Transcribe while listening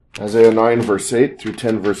Isaiah 9, verse 8 through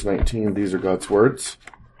 10, verse 19. These are God's words.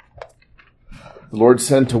 The Lord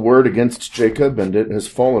sent a word against Jacob, and it has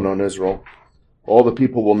fallen on Israel. All the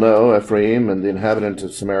people will know, Ephraim and the inhabitant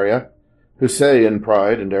of Samaria, who say in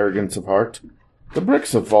pride and arrogance of heart, the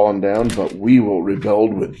bricks have fallen down, but we will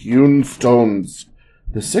rebuild with hewn stones.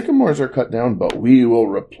 The sycamores are cut down, but we will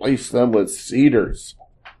replace them with cedars.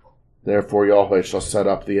 Therefore Yahweh shall set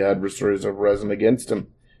up the adversaries of Rezin against him,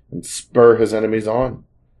 and spur his enemies on.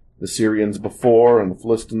 The Syrians before and the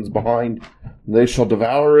Philistines behind, and they shall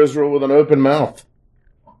devour Israel with an open mouth.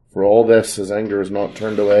 For all this his anger is not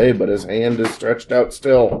turned away, but his hand is stretched out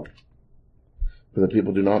still. For the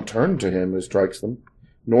people do not turn to him who strikes them,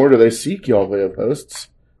 nor do they seek Yahweh of hosts.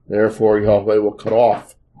 Therefore Yahweh will cut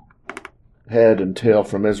off head and tail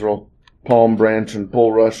from Israel, palm branch and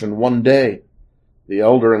bulrush in one day. The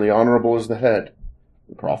elder and the honorable is the head.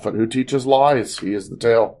 The prophet who teaches lies, he is the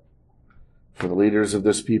tail. For the leaders of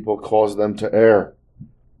this people cause them to err,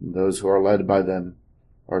 and those who are led by them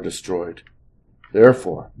are destroyed.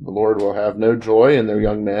 Therefore the Lord will have no joy in their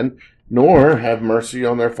young men, nor have mercy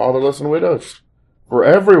on their fatherless and widows. For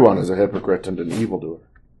everyone is a hypocrite and an evildoer,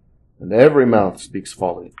 and every mouth speaks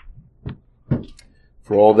folly.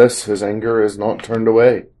 For all this his anger is not turned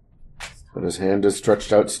away, but his hand is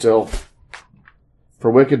stretched out still.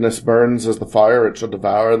 For wickedness burns as the fire, it shall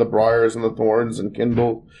devour the briars and the thorns, and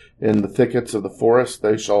kindle in the thickets of the forest.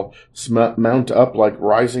 They shall mount up like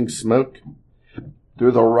rising smoke.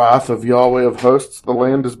 Through the wrath of Yahweh of hosts the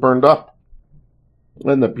land is burned up,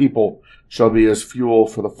 and the people shall be as fuel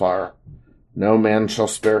for the fire. No man shall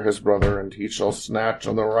spare his brother, and he shall snatch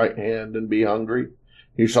on the right hand and be hungry.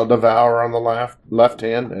 He shall devour on the left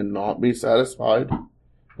hand and not be satisfied.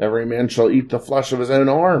 Every man shall eat the flesh of his own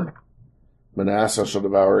arm. Manasseh shall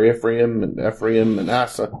devour Ephraim, and Ephraim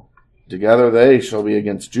Manasseh. Together they shall be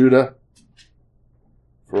against Judah.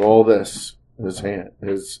 For all this, his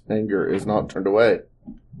anger is not turned away,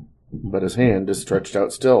 but his hand is stretched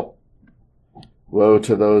out still. Woe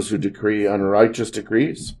to those who decree unrighteous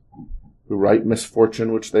decrees, who write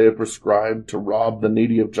misfortune which they have prescribed, to rob the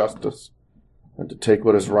needy of justice, and to take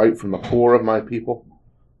what is right from the poor of my people,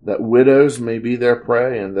 that widows may be their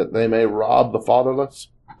prey, and that they may rob the fatherless.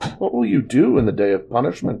 What will you do in the day of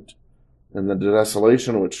punishment, and the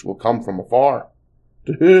desolation which will come from afar?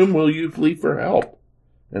 To whom will you flee for help?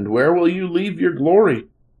 And where will you leave your glory?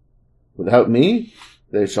 Without me,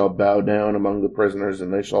 they shall bow down among the prisoners,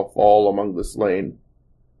 and they shall fall among the slain.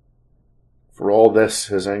 For all this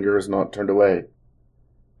his anger is not turned away,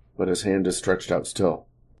 but his hand is stretched out still.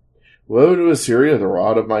 Woe to Assyria, the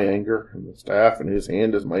rod of my anger, and the staff in his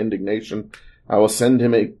hand is my indignation. I will send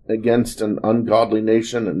him against an ungodly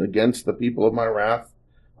nation, and against the people of my wrath.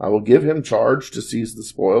 I will give him charge to seize the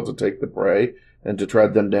spoil, to take the prey, and to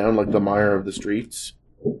tread them down like the mire of the streets.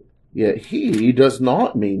 Yet he does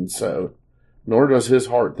not mean so, nor does his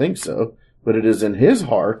heart think so, but it is in his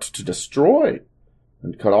heart to destroy,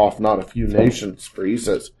 and cut off not a few nations. For he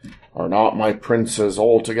says, are not my princes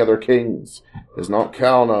altogether kings? Is not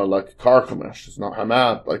Calneh like Carchemish? Is not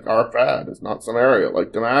Hamath like Arphad? Is not Samaria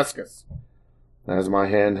like Damascus? As my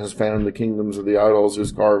hand has found the kingdoms of the idols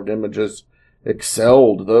whose carved images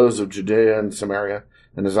excelled those of Judea and Samaria,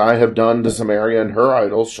 and as I have done to Samaria and her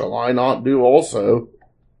idols, shall I not do also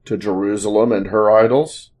to Jerusalem and her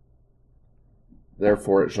idols?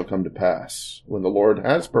 Therefore it shall come to pass, when the Lord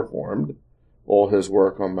has performed all his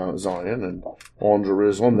work on Mount Zion and on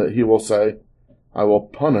Jerusalem, that he will say, I will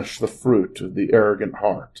punish the fruit of the arrogant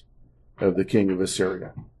heart of the king of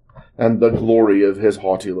Assyria, and the glory of his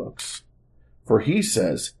haughty looks. For he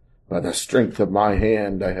says, by the strength of my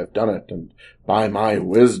hand I have done it, and by my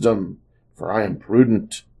wisdom, for I am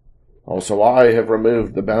prudent. Also I have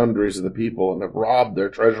removed the boundaries of the people, and have robbed their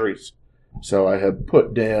treasuries. So I have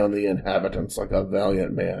put down the inhabitants like a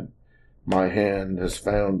valiant man. My hand has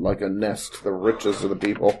found like a nest the riches of the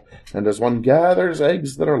people, and as one gathers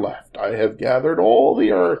eggs that are left, I have gathered all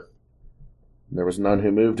the earth. There was none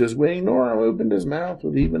who moved his wing, nor opened his mouth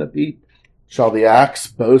with even a peep. Shall the axe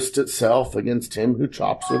boast itself against him who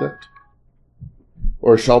chops with it?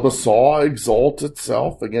 Or shall the saw exalt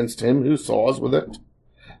itself against him who saws with it?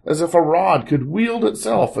 As if a rod could wield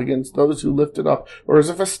itself against those who lift it up, or as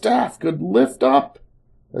if a staff could lift up,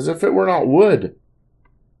 as if it were not wood.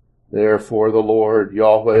 Therefore the Lord,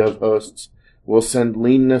 Yahweh of hosts, will send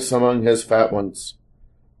leanness among his fat ones,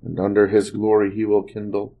 and under his glory he will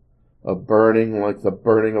kindle a burning like the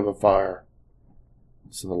burning of a fire.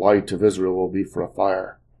 So the light of Israel will be for a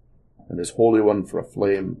fire, and his Holy One for a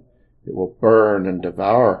flame. It will burn and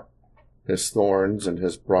devour his thorns and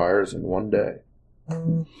his briars in one day.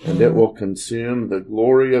 And it will consume the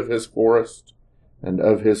glory of his forest and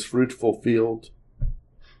of his fruitful field,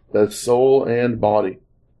 both soul and body.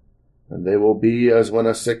 And they will be as when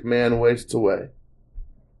a sick man wastes away,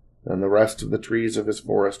 and the rest of the trees of his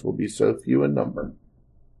forest will be so few in number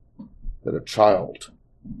that a child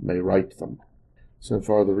may write them. So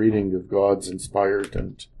far, the reading of God's inspired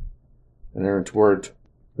and inerrant word.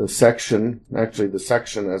 The section as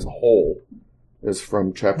a whole, is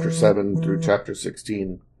from chapter 7 through chapter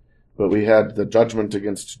 16. But we had the judgment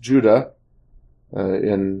against Judah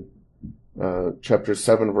in chapter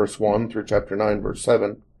 7, verse 1 through chapter 9, verse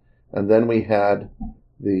 7. And then we had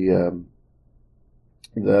the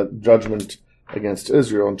judgment against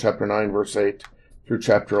Israel in chapter 9, verse 8 through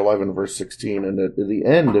chapter 11, verse 16. And at the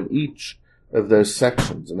end of each of those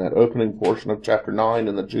sections, in that opening portion of chapter 9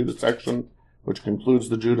 in the Judah section, which concludes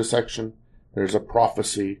the Judah section, there's a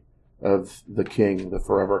prophecy of the king, the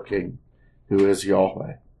forever king, who is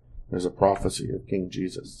Yahweh. There's a prophecy of King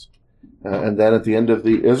Jesus. And then at the end of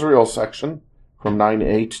the Israel section, from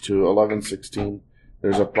 9:8 to 11:16,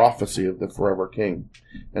 there's a prophecy of the forever king.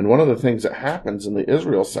 And one of the things that happens in the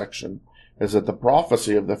Israel section is that the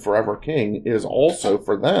prophecy of the forever king is also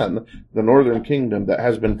for them, the northern kingdom that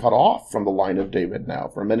has been cut off from the line of David now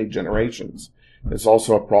for many generations. It's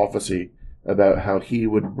also a prophecy about how he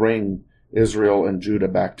would bring Israel and Judah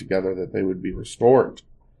back together, that they would be restored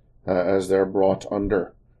as they're brought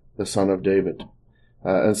under the Son of David.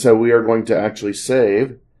 And so we are going to actually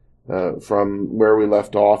save from where we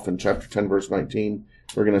left off in chapter 10, verse 19.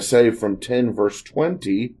 We're going to save from 10, verse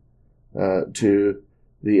 20 to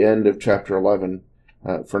the end of chapter 11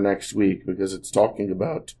 for next week, because it's talking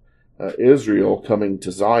about Israel coming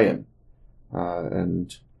to Zion.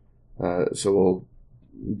 And so we'll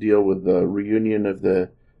deal with the reunion of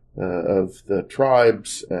the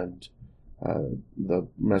tribes, and the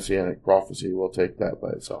messianic prophecy will take that by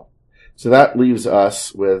itself. So that leaves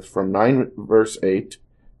us with from 9 verse 8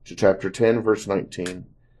 to chapter 10 verse 19,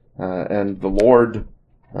 and the Lord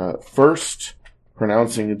first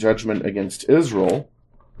pronouncing judgment against Israel,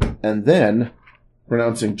 and then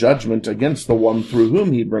pronouncing judgment against the one through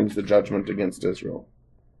whom he brings the judgment against Israel.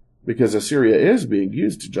 Because Assyria is being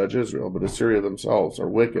used to judge Israel, but Assyria themselves are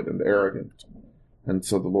wicked and arrogant. And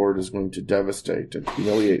so the Lord is going to devastate and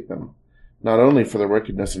humiliate them, not only for their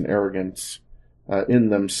wickedness and arrogance in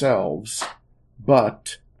themselves,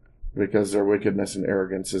 but because their wickedness and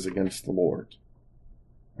arrogance is against the Lord.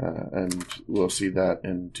 And we'll see that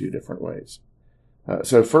in two different ways.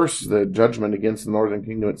 So first, the judgment against the northern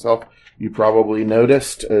kingdom itself. You probably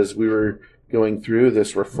noticed as we were going through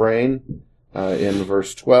this refrain in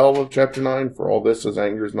verse 12 of chapter 9, for all this his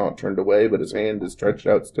anger is not turned away, but his hand is stretched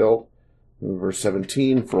out still. In verse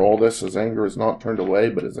 17, for all this his anger is not turned away,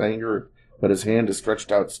 but his hand is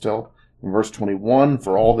stretched out still. In verse 21,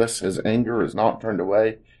 for all this his anger is not turned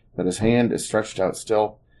away, but his hand is stretched out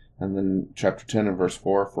still. And then chapter 10 and verse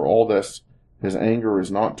 4, for all this his anger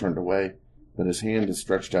is not turned away, but his hand is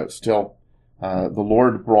stretched out still. The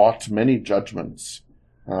Lord brought many judgments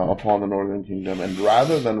upon the northern kingdom, and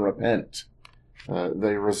rather than repent,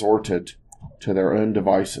 they resorted to their own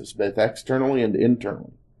devices, both externally and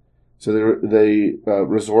internally. So they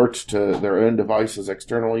resort to their own devices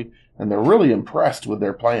externally, and they're really impressed with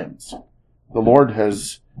their plans. The Lord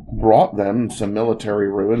has brought them some military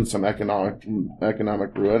ruin, some economic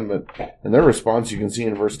ruin, but in their response, you can see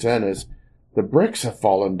in verse 10 is, the bricks have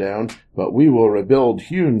fallen down, but we will rebuild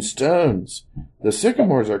hewn stones. The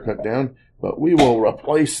sycamores are cut down, but we will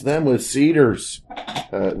replace them with cedars.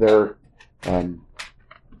 Their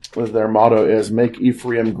motto is, make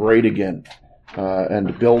Ephraim great again,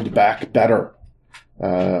 and build back better,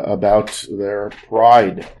 about their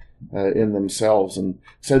pride in themselves. And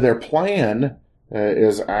so their plan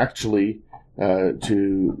is actually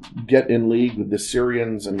to get in league with the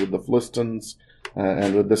Syrians and with the Philistines,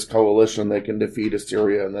 and with this coalition they can defeat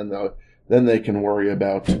Assyria, and then they can worry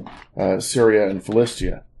about Syria and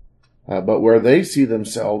Philistia. But where they see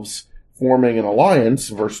themselves forming an alliance,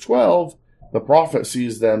 verse 12, the prophet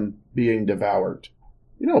sees them being devoured.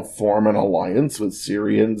 You don't form an alliance with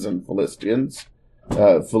Syrians and Philistines.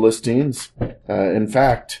 In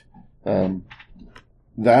fact,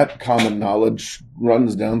 that common knowledge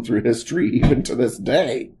runs down through history, even to this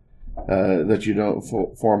day, that you don't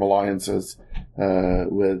form alliances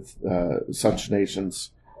with such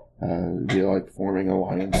nations. Like forming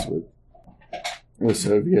alliance with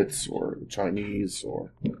Soviets or Chinese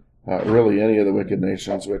or really any of the wicked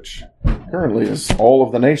nations, which currently is all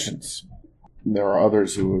of the nations. There are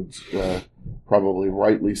others who would probably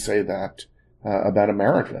rightly say that about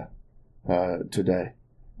America today,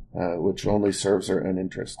 which only serves their own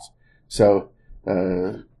interests. So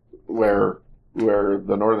where where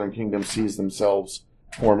the northern kingdom sees themselves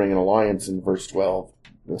forming an alliance in verse 12.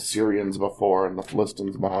 The Syrians before and the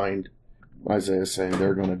Philistines behind. Isaiah is saying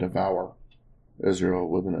they're going to devour Israel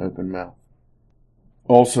with an open mouth.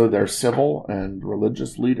 Also, their civil and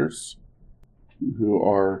religious leaders who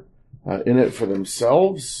are in it for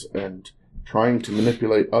themselves and trying to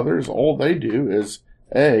manipulate others. All they do is,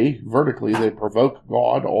 A, vertically, they provoke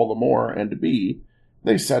God all the more, and B,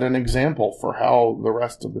 they set an example for how the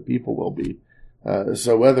rest of the people will be.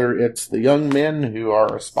 So whether it's the young men who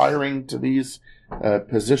are aspiring to these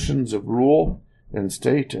positions of rule in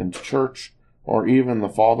state and church, or even the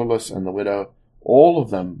fatherless and the widow, all of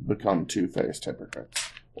them become two-faced hypocrites.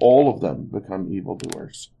 All of them become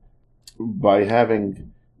evildoers. By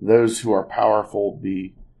having those who are powerful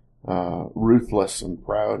be ruthless and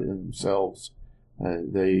proud in themselves,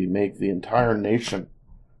 they make the entire nation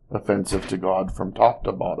offensive to God from top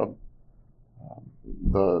to bottom,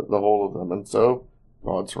 the whole of them. And so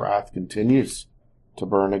God's wrath continues to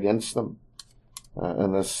burn against them.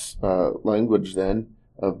 And this language then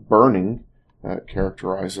of burning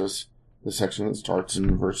characterizes the section that starts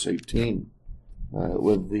in verse 18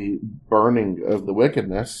 with the burning of the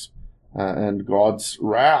wickedness, and God's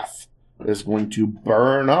wrath is going to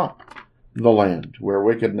burn up the land where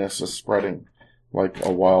wickedness is spreading like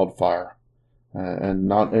a wildfire. And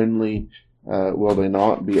not only will they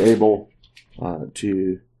not be able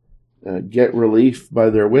to get relief by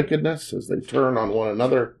their wickedness as they turn on one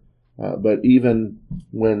another, but even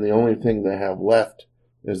when the only thing they have left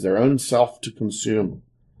is their own self to consume,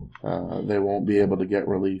 they won't be able to get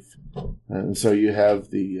relief. And so you have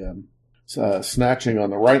the snatching on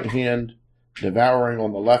the right hand, devouring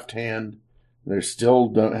on the left hand. They still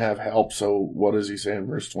don't have help. So what does he say in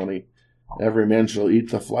verse 20? Every man shall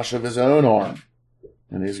eat the flesh of his own arm.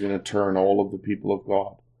 And he's going to turn all of the people of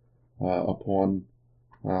God upon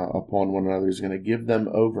one another. He's going to give them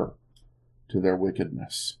over to their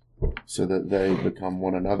wickedness so that they become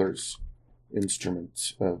one another's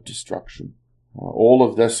instruments of destruction. All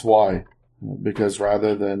of this, why? Because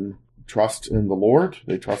rather than trust in the Lord,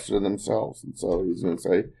 they trusted in themselves. And so he's going to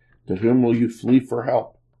say, to whom will you flee for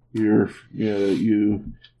help? You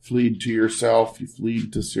fleed to yourself, you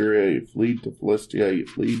fleed to Syria, you fleed to Philistia, you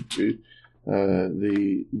fleed to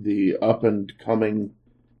the up and coming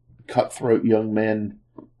cutthroat young men.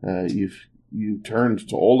 You turned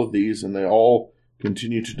to all of these, and they all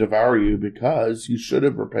continue to devour you because you should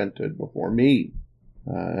have repented before me.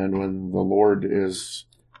 And when the Lord is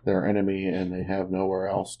their enemy and they have nowhere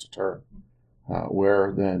else to turn,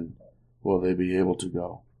 where then will they be able to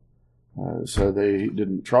go? So they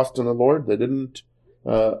didn't trust in the Lord. They didn't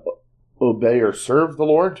obey or serve the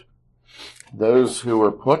Lord. Those who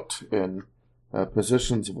were put in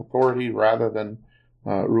positions of authority, rather than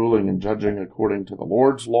ruling and judging according to the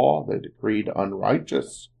Lord's law, they decreed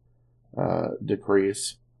unrighteous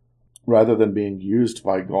decrees. Rather than being used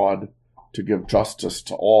by God to give justice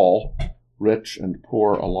to all, rich and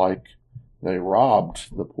poor alike, they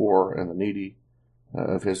robbed the poor and the needy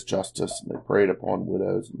of his justice, and they preyed upon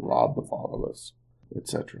widows and robbed the fatherless,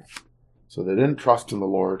 etc. So they didn't trust in the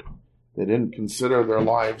Lord. They didn't consider their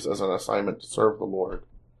lives as an assignment to serve the Lord.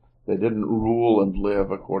 They didn't rule and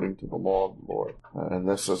live according to the law of the Lord. And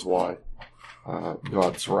this is why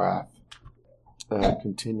God's wrath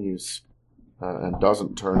continues and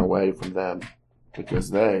doesn't turn away from them,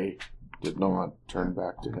 because they did not turn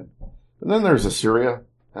back to him. And then there's Assyria,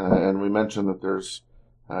 and we mentioned that there's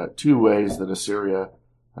two ways that Assyria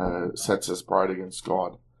sets his pride against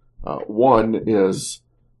God. One is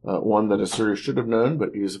one that Assyria should have known,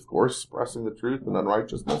 but he is, of course, suppressing the truth and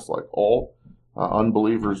unrighteousness like all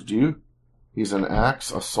unbelievers do. He's an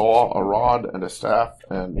axe, a saw, a rod, and a staff,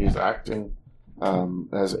 and he's acting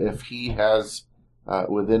as if he has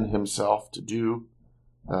within himself to do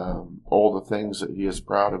all the things that he is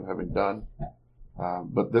proud of having done.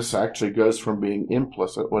 But this actually goes from being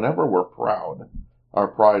implicit. Whenever we're proud, our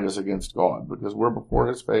pride is against God, because we're before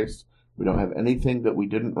his face. We don't have anything that we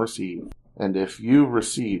didn't receive. And if you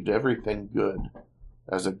received everything good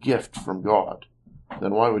as a gift from God,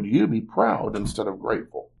 then why would you be proud instead of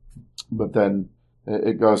grateful? But then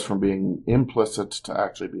it goes from being implicit to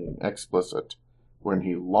actually being explicit when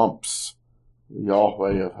he lumps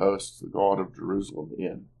Yahweh of hosts, the God of Jerusalem,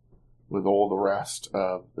 in with all the rest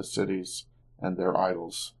of the cities and their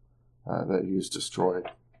idols that he's destroyed.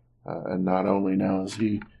 And not only now is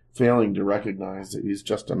he failing to recognize that he's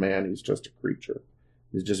just a man, he's just a creature.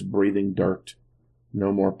 He's just breathing dirt,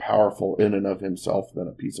 no more powerful in and of himself than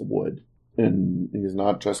a piece of wood. And he's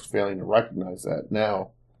not just failing to recognize that.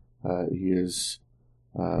 Now he is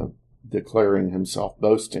declaring himself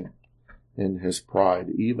boasting in his pride,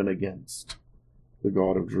 even against the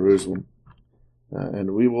God of Jerusalem.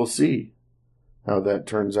 And we will see how that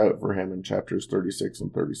turns out for him in chapters 36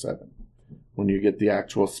 and 37, when you get the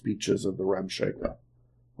actual speeches of the Rabshakeh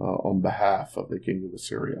on behalf of the king of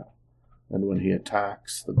Assyria, and when he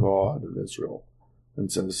attacks the God of Israel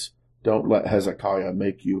and says, don't let Hezekiah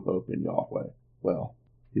make you hope in Yahweh. Well,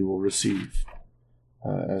 he will receive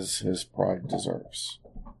as his pride deserves.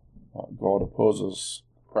 God opposes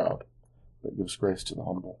the proud, but gives grace to the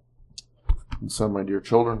humble. And so, my dear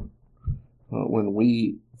children, when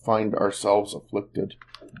we find ourselves afflicted,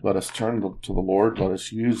 let us turn to the Lord. Let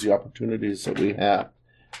us use the opportunities that we have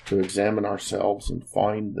to examine ourselves and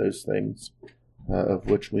find those things of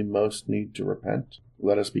which we most need to repent.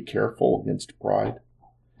 Let us be careful against pride.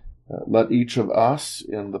 Let each of us,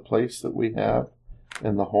 in the place that we have,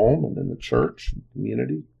 in the home and in the church and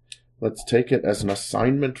community, let's take it as an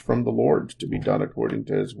assignment from the Lord to be done according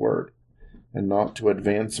to his word, and not to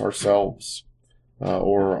advance ourselves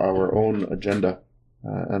or our own agenda.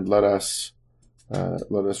 And let us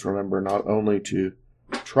remember not only to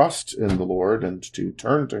trust in the Lord and to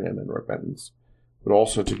turn to him in repentance, but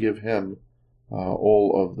also to give him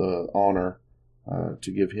all of the honor,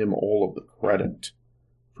 to give him all of the credit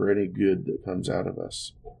for any good that comes out of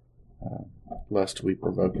us, lest we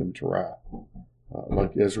provoke him to wrath,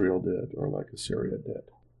 like Israel did or like Assyria did.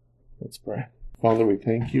 Let's pray. Father, we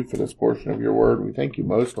thank you for this portion of your word. We thank you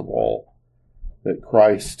most of all that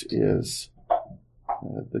Christ is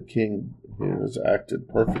the King who has acted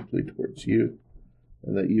perfectly towards you,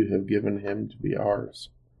 and that you have given him to be ours,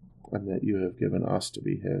 and that you have given us to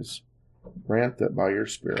be his. Grant that by your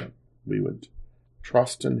Spirit we would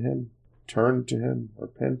trust in him, turn to him,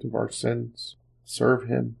 repent of our sins, serve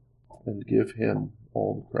him, and give him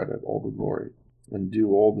all the credit, all the glory, and do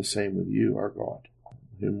all the same with you, our God,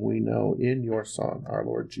 whom we know in your Son, our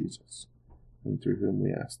Lord Jesus, and through whom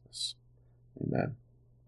we ask this. Amen.